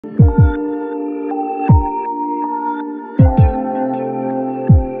Hey,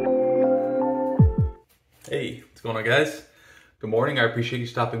 what's going on, guys? Good morning. I appreciate you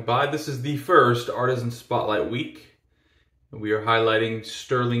stopping by. This is the first Artisan Spotlight Week. We are highlighting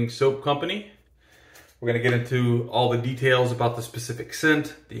Stirling Soap Company. We're going to get into all the details about the specific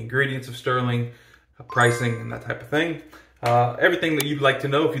scent, the ingredients of Stirling, pricing, and that type of thing. Everything that you'd like to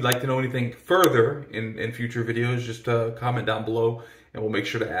know. If you'd like to know anything further in future videos, just comment down below and we'll make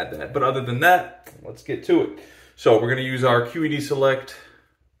sure to add that. But other than that, let's get to it. So we're going to use our QED Select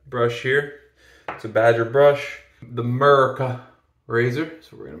brush here. It's a Badger brush, the America razor,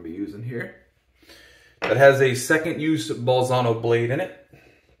 so we're going to be using here. That has a second use Balzano blade in it.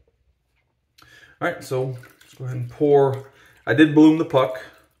 All right, so let's go ahead and pour. I did bloom the puck.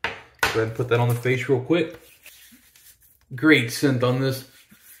 Go ahead and put that on the face real quick. Great scent on this.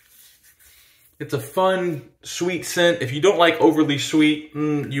 It's a fun, sweet scent. If you don't like overly sweet,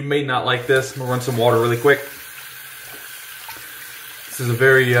 you may not like this. I'm gonna run some water really quick. This is a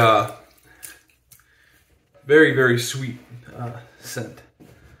very, very sweet scent.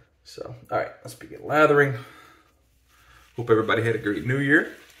 So, all right, let's begin lathering. Hope everybody had a great New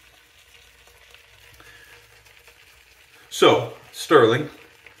Year. So, Stirling. I'm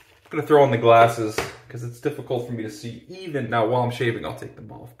gonna throw on the glasses because it's difficult for me to see even now while I'm shaving. I'll take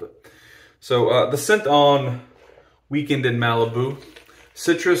them off. But so the scent on Weekend in Malibu: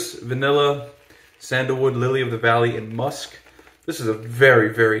 citrus, vanilla, sandalwood, lily of the valley, and musk. This is a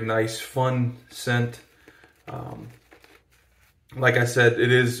very nice, fun scent. Like I said,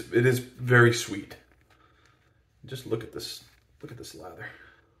 it is very sweet. Just look at this. Look at this lather.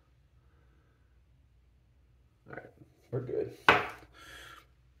 All right, we're good.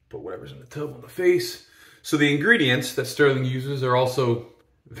 Put whatever's in the tub on the face. So the ingredients that Stirling uses are also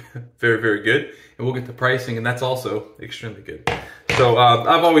very good, and we'll get to pricing, and that's also extremely good. So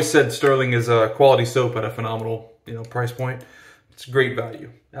I've always said Stirling is a quality soap at a phenomenal, price point. It's great value,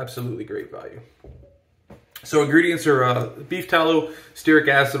 absolutely great value. So ingredients are beef tallow, stearic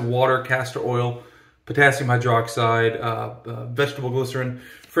acid, water, castor oil, potassium hydroxide, vegetable glycerin,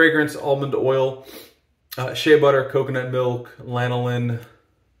 fragrance, almond oil, shea butter, coconut milk, lanolin,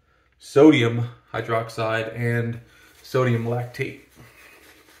 sodium hydroxide, and sodium lactate.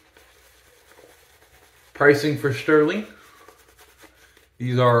 Pricing for Stirling.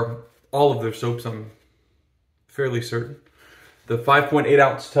 These are all of their soaps, I'm fairly certain. The 5.8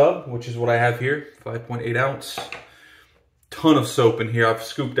 ounce tub, which is what I have here, 5.8 ounce. Ton of soap in here. I've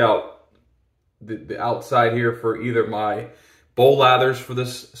scooped out the outside here for either my bowl lathers for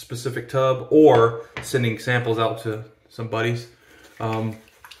this specific tub or sending samples out to some buddies. But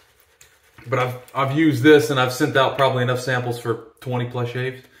I've used this and I've sent out probably enough samples for 20 plus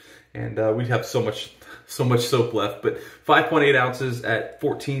shaves, and we'd have so much soap left. But 5.8 ounces at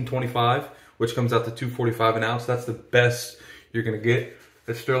 $14.25, which comes out to $2.45 an ounce. That's the best you're gonna get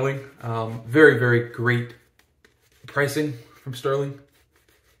at Stirling. Very great pricing from Stirling.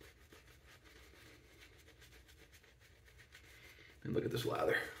 And look at this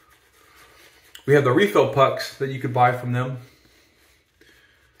lather. We have the refill pucks that you could buy from them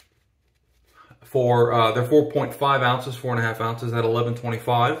for they're 4.5 ounces, 4.5 ounces at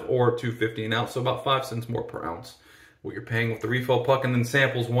 $11.25 or $2.50 an ounce, so about 5 cents more per ounce what you're paying with the refill puck, and then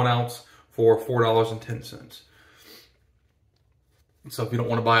samples 1 ounce for $4.10. So if you don't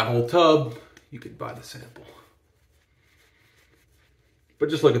want to buy a whole tub, you could buy the sample. But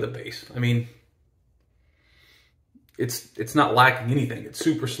just look at the base. I mean, it's not lacking anything. It's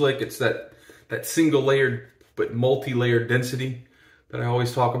super slick. It's that single layered but multi-layered density that I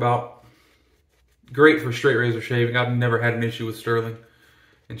always talk about. Great for straight razor shaving. I've never had an issue with Stirling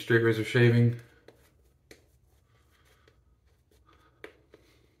in straight razor shaving.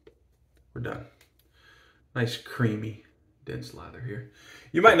 We're done. Nice creamy dense lather here.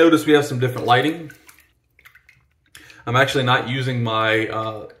 You might notice we have some different lighting. I'm actually not using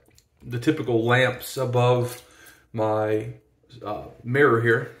my the typical lamps above my mirror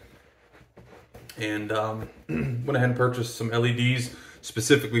here, and went ahead and purchased some LEDs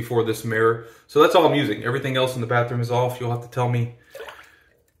specifically for this mirror. So that's all I'm using. Everything else in the bathroom is off. You'll have to tell me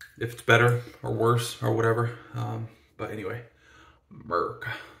if it's better or worse or whatever. But anyway, Merc.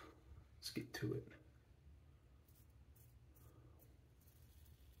 Let's get to it.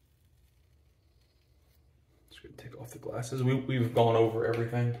 Just gonna take off the glasses. We've gone over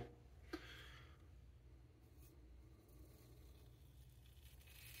everything.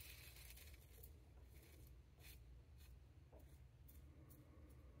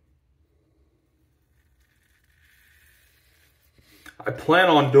 I plan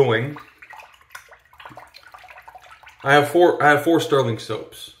on doing I have four Stirling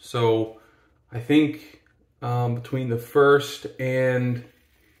soaps. So I think between the first and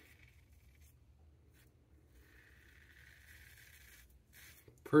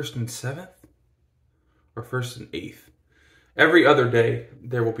seventh, or first and eighth. Every other day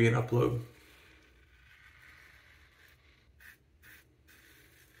there will be an upload.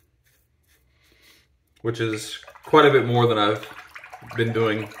 Which is quite a bit more than I've been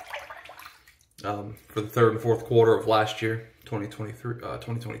doing for the third and fourth quarter of last year,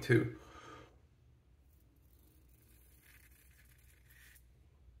 2022.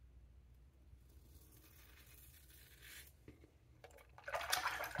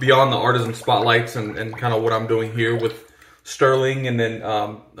 Beyond the Artisan spotlights and kind of what I'm doing here with Stirling, and then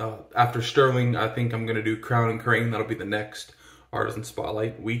after Stirling, I think I'm going to do Crown and Crane. That'll be the next Artisan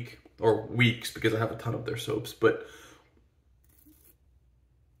spotlight week, or weeks, because I have a ton of their soaps. But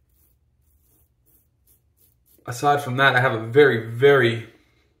aside from that, I have a very, very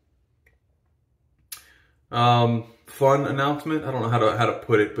fun announcement. I don't know how to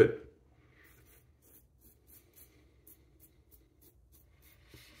put it, but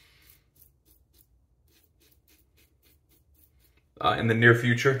in the near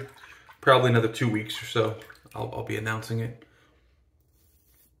future, probably another 2 weeks or so, I'll be announcing it.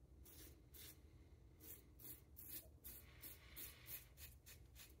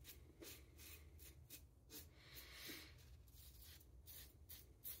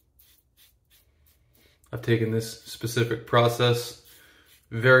 I've taken this specific process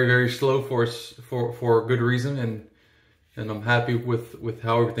very, very slow for a good reason, and I'm happy with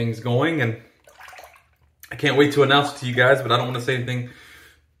how everything's going, and I can't wait to announce it to you guys, but I don't want to say anything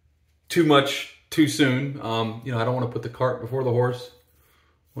too much too soon. You know, I don't want to put the cart before the horse.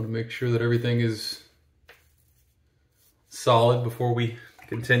 I want to make sure that everything is solid before we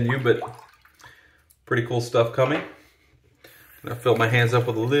continue, but pretty cool stuff coming. I'm gonna fill my hands up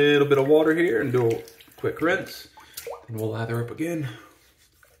with a little bit of water here and do a quick rinse, and we'll lather up again.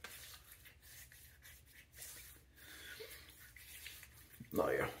 Oh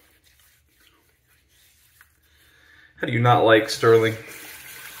yeah. How do you not like Stirling?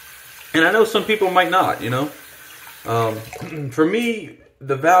 And I know some people might not, you know. For me,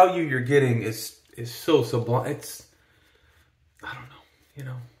 the value you're getting is so sublime. It's, I don't know, you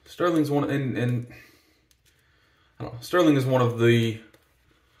know. Stirling's one, and I don't know. Stirling is one of the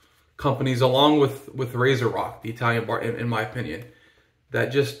companies, along with Razor Rock, the Italian bar, in my opinion,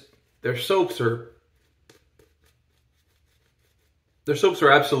 that just their soaps are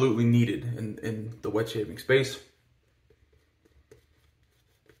absolutely needed in the wet shaving space.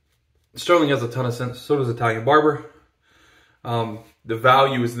 Stirling has a ton of sense. So does Italian Barber. The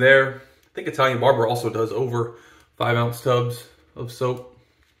value is there. I think Italian Barber also does over 5-ounce tubs of soap.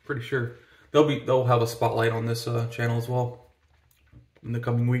 Pretty sure they'll have a spotlight on this channel as well in the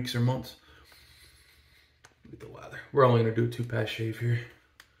coming weeks or months. Get the lather. We're only gonna do a 2-pass shave here.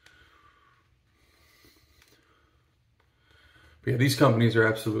 But yeah, these companies are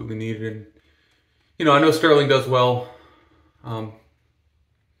absolutely needed, and you know, I know Stirling does well.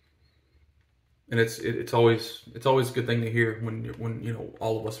 And it's always a good thing to hear when you know,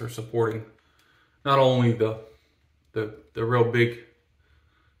 all of us are supporting not only the real big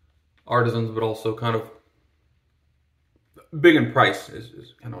artisans, but also kind of big in price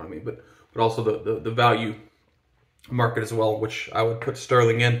is kind of what I mean, but also the value market as well, which I would put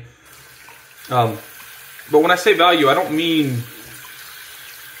Stirling in. But when I say value, I don't mean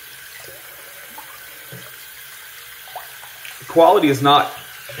quality is not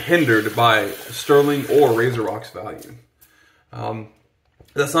hindered by Stirling or Razor Rock's value.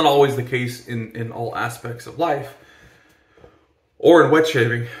 That's not always the case in all aspects of life, or in wet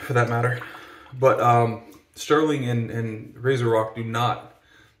shaving for that matter. But Stirling and Razor Rock do not,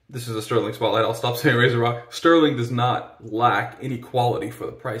 this is a Stirling spotlight, I'll stop saying Razor Rock. Stirling does not lack any quality for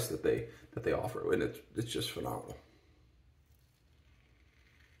the price that they offer, and it's just phenomenal.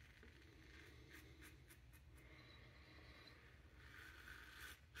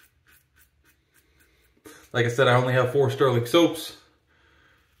 Like I said, I only have 4 Stirling soaps.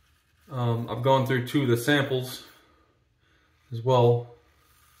 I've gone through 2 of the samples as well.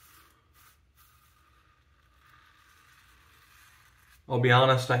 I'll be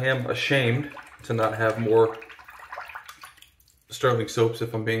honest, I am ashamed to not have more Stirling soaps,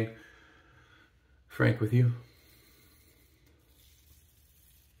 if I'm being frank with you.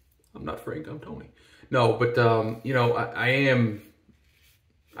 I'm not Frank, I'm Tony. No, but you know, I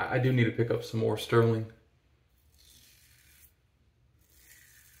do need to pick up some more Stirling.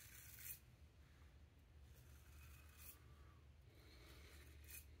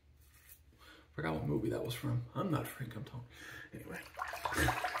 Forgot what movie that was was from. I'm not Frank, I'm Tom. Anyway.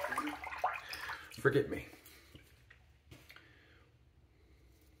 Forget me.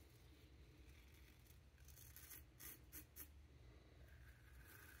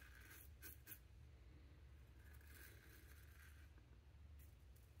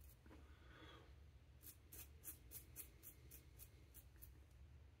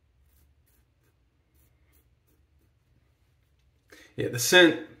 Yeah, the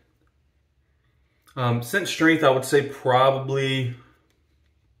scent strength, I would say probably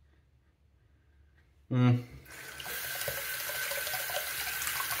probably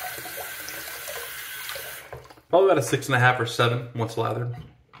about a 6.5 or 7 once lathered.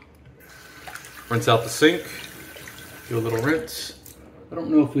 Rinse out the sink, do a little rinse. I don't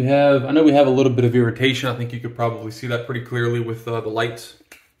know if we have, I know we have a little bit of irritation. I think you could probably see that pretty clearly with the lights.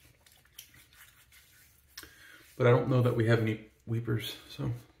 But I don't know that we have any weepers, so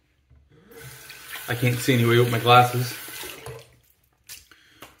I can't see anyway with my glasses.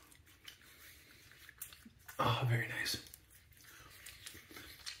 Oh, very nice.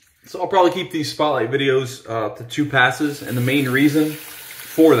 So I'll probably keep these spotlight videos to 2 passes, and the main reason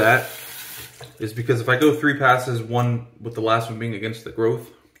for that is because if I go 3 passes, one with the last one being against the growth,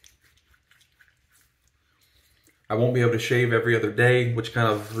 I won't be able to shave every other day, which kind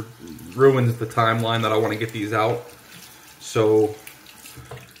of ruins the timeline that I want to get these out. So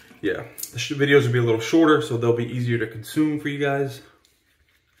yeah, the videos will be a little shorter, so they'll be easier to consume for you guys.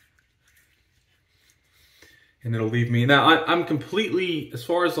 And it'll leave me, now I'm completely, as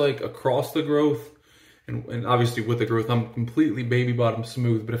far as like across the growth, and obviously with the growth, I'm completely baby bottom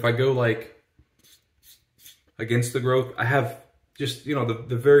smooth. But if I go like against the growth, I have just, you know,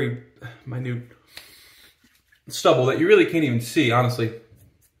 the very minute stubble that you really can't even see, honestly.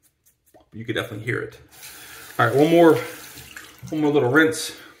 You could definitely hear it. All right, one more little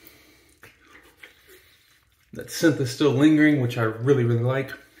rinse. That scent is still lingering, which I really, really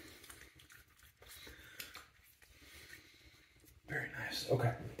like. Very nice,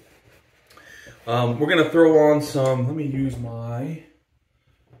 okay. We're gonna throw on some, let me use my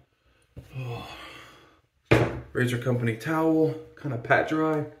Razor Company towel, kind of pat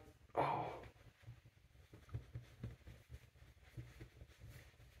dry. Oh.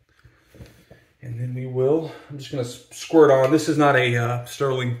 And then we will, I'm just gonna squirt on. This is not a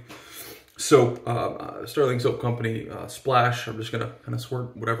Stirling soap, Stirling Soap Company splash. I'm just gonna kind of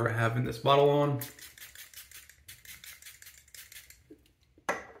squirt whatever I have in this bottle on.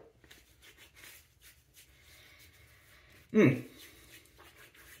 It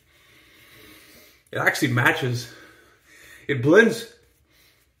actually matches. It blends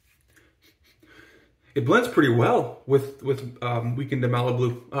pretty well with Weekend to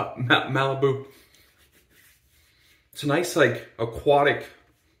Malibu. Malibu. It's a nice, like, aquatic,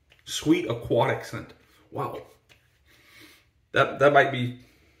 sweet aquatic scent. Wow. That might be,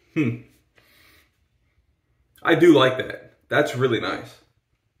 I do like that. That's really nice.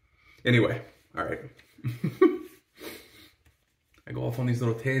 Anyway, all right. I go off on these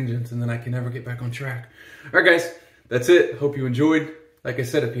little tangents and then I can never get back on track. All right, guys, that's it. Hope you enjoyed. Like I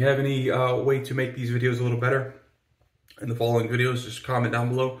said, if you have any way to make these videos a little better in the following videos, just comment down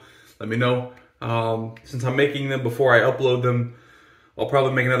below. Let me know. Since I'm making them before I upload them, I'll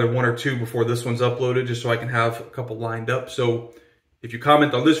probably make another 1 or 2 before this one's uploaded, just so I can have a couple lined up. So if you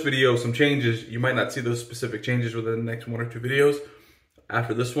comment on this video some changes, you might not see those specific changes within the next 1 or 2 videos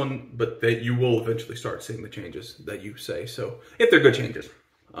after this one, but that you will eventually start seeing the changes that you say. So if they're good changes.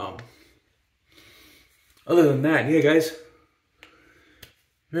 Other than that, yeah, guys,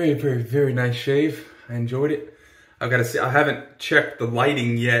 very, very, very nice shave. I enjoyed it. I've got to see, I haven't checked the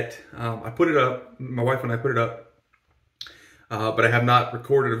lighting yet. I put it up, my wife and I put it up, but I have not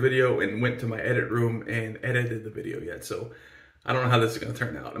recorded a video and went to my edit room and edited the video yet. So I don't know how this is going to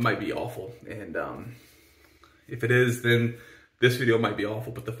turn out. It might be awful. And if it is, then this video might be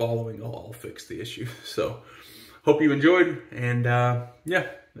awful, but the following I'll fix the issue. So hope you enjoyed, and yeah,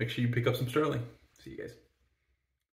 make sure you pick up some Stirling. See you guys.